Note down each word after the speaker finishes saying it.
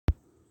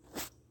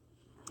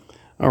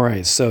All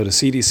right, so the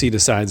CDC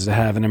decides to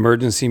have an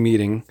emergency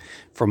meeting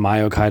for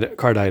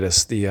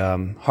myocarditis, the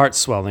heart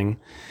swelling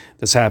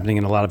that's happening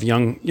in a lot of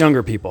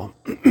younger people.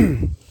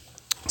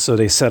 So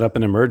they set up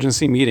an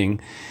emergency meeting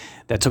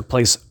that took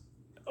place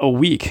a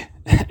week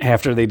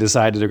after they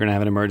decided they're going to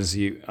have an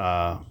emergency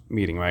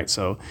meeting, right?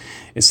 So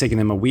it's taking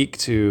them a week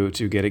to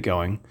get it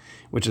going,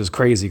 which is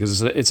crazy because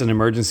it's an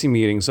emergency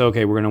meeting. So,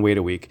 okay, we're going to wait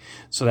a week.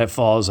 So that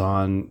falls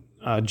on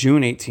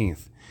June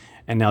 18th.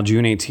 And now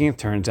June 18th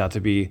turns out to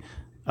be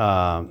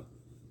what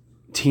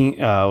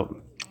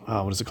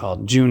is it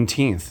called?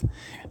 Juneteenth,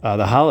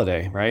 the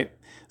holiday, right?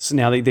 So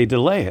now they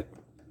delay it.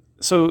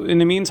 So in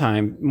the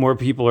meantime, more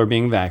people are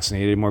being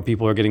vaccinated, more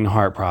people are getting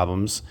heart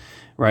problems,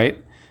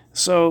 right?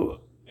 So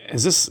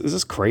is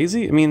this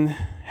crazy? I mean,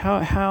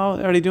 how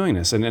are they doing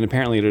this? And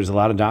apparently there's a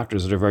lot of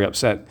doctors that are very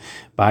upset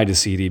by the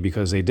CD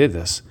because they did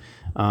this.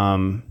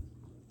 I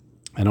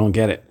don't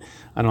get it.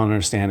 I don't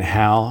understand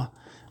how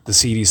the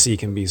CDC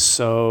can be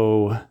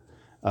so.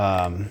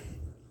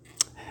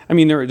 I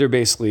mean, they're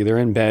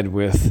in bed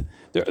with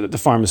the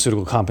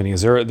pharmaceutical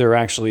companies. They're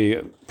actually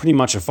pretty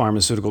much a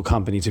pharmaceutical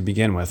company to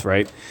begin with,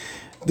 right?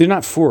 They're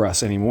not for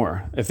us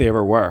anymore, if they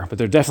ever were, but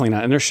they're definitely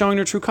not, and they're showing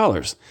their true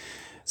colors.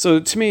 So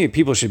to me,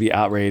 people should be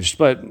outraged,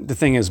 but the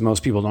thing is,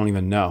 most people don't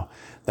even know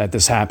that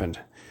this happened.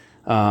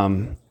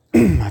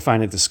 I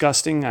find it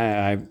disgusting.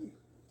 I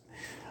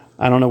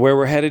don't know where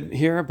we're headed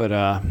here,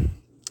 but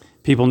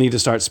people need to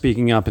start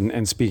speaking up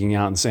and speaking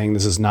out and saying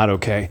this is not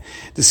okay.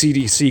 The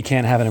CDC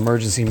can't have an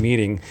emergency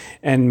meeting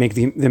and make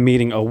the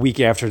meeting a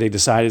week after they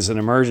decide it's an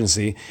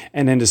emergency,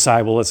 and then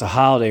decide, well, it's a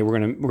holiday. We're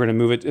gonna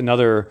move it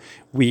another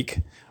week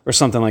or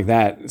something like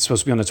that. It's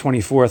supposed to be on the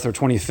 24th or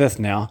 25th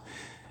now.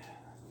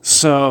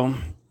 So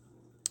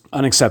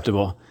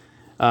unacceptable.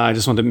 I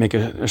just wanted to make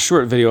a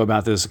short video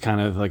about this,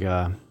 kind of like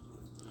a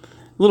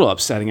little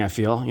upsetting, I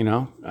feel.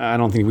 I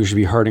don't think we should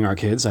be hurting our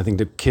kids. I think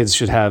the kids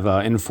should have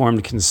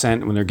informed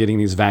consent when they're getting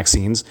these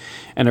vaccines,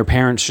 and their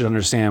parents should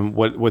understand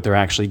what they're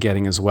actually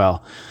getting as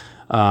well.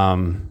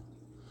 And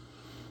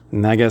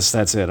I guess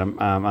that's it.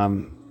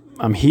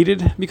 I'm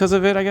heated because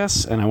of it, I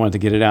guess, and I wanted to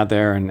get it out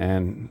there,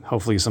 and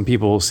hopefully some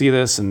people will see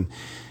this and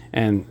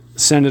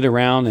send it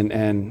around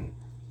and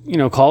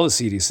call the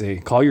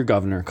CDC, call your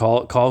governor,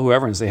 call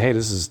whoever, and say, hey,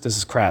 this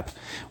is crap.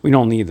 We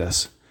don't need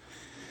this.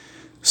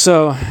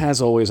 So,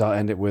 as always, I'll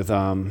end it with,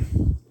 I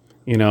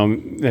think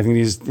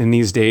in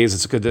these days,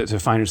 it's good to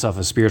find yourself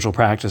a spiritual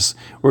practice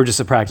or just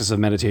a practice of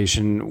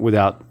meditation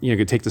without,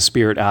 could take the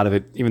spirit out of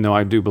it, even though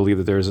I do believe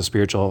that there is a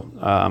spiritual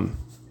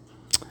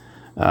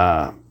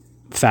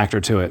factor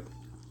to it.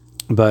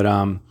 But,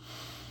 and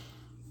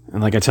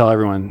like I tell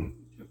everyone,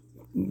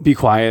 be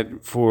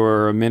quiet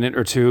for a minute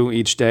or two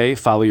each day,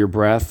 follow your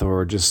breath,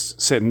 or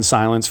just sit in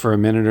silence for a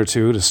minute or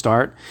two to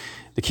start.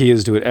 The key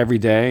is do it every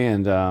day,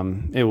 and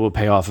it will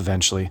pay off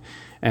eventually.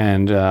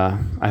 And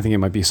I think it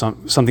might be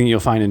something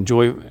you'll find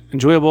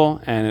enjoyable,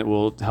 and it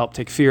will help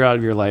take fear out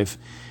of your life,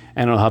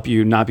 and it'll help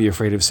you not be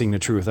afraid of seeing the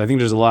truth. I think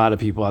there's a lot of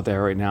people out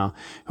there right now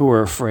who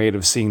are afraid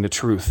of seeing the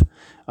truth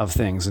of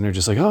things, and they're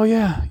just like, oh,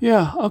 yeah,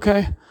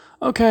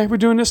 okay, we're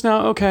doing this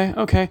now,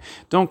 okay.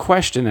 Don't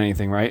question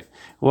anything, right?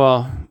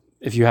 Well,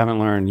 if you haven't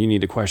learned, you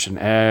need to question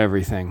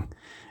everything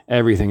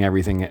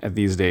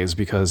these days,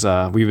 because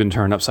we've been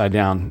turned upside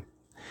down.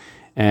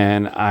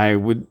 And I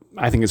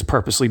think it's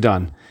purposely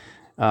done.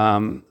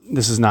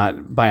 This is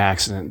not by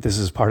accident. This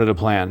is part of the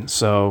plan.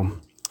 So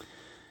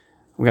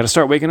we got to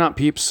start waking up,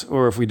 peeps.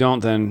 Or if we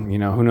don't, then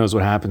who knows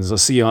what happens. I'll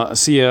see you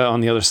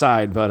on the other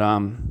side. But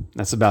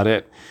that's about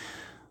it.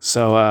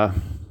 So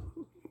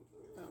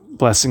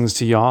blessings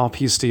to y'all,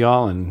 peace to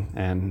y'all,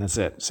 and that's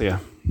it. See ya.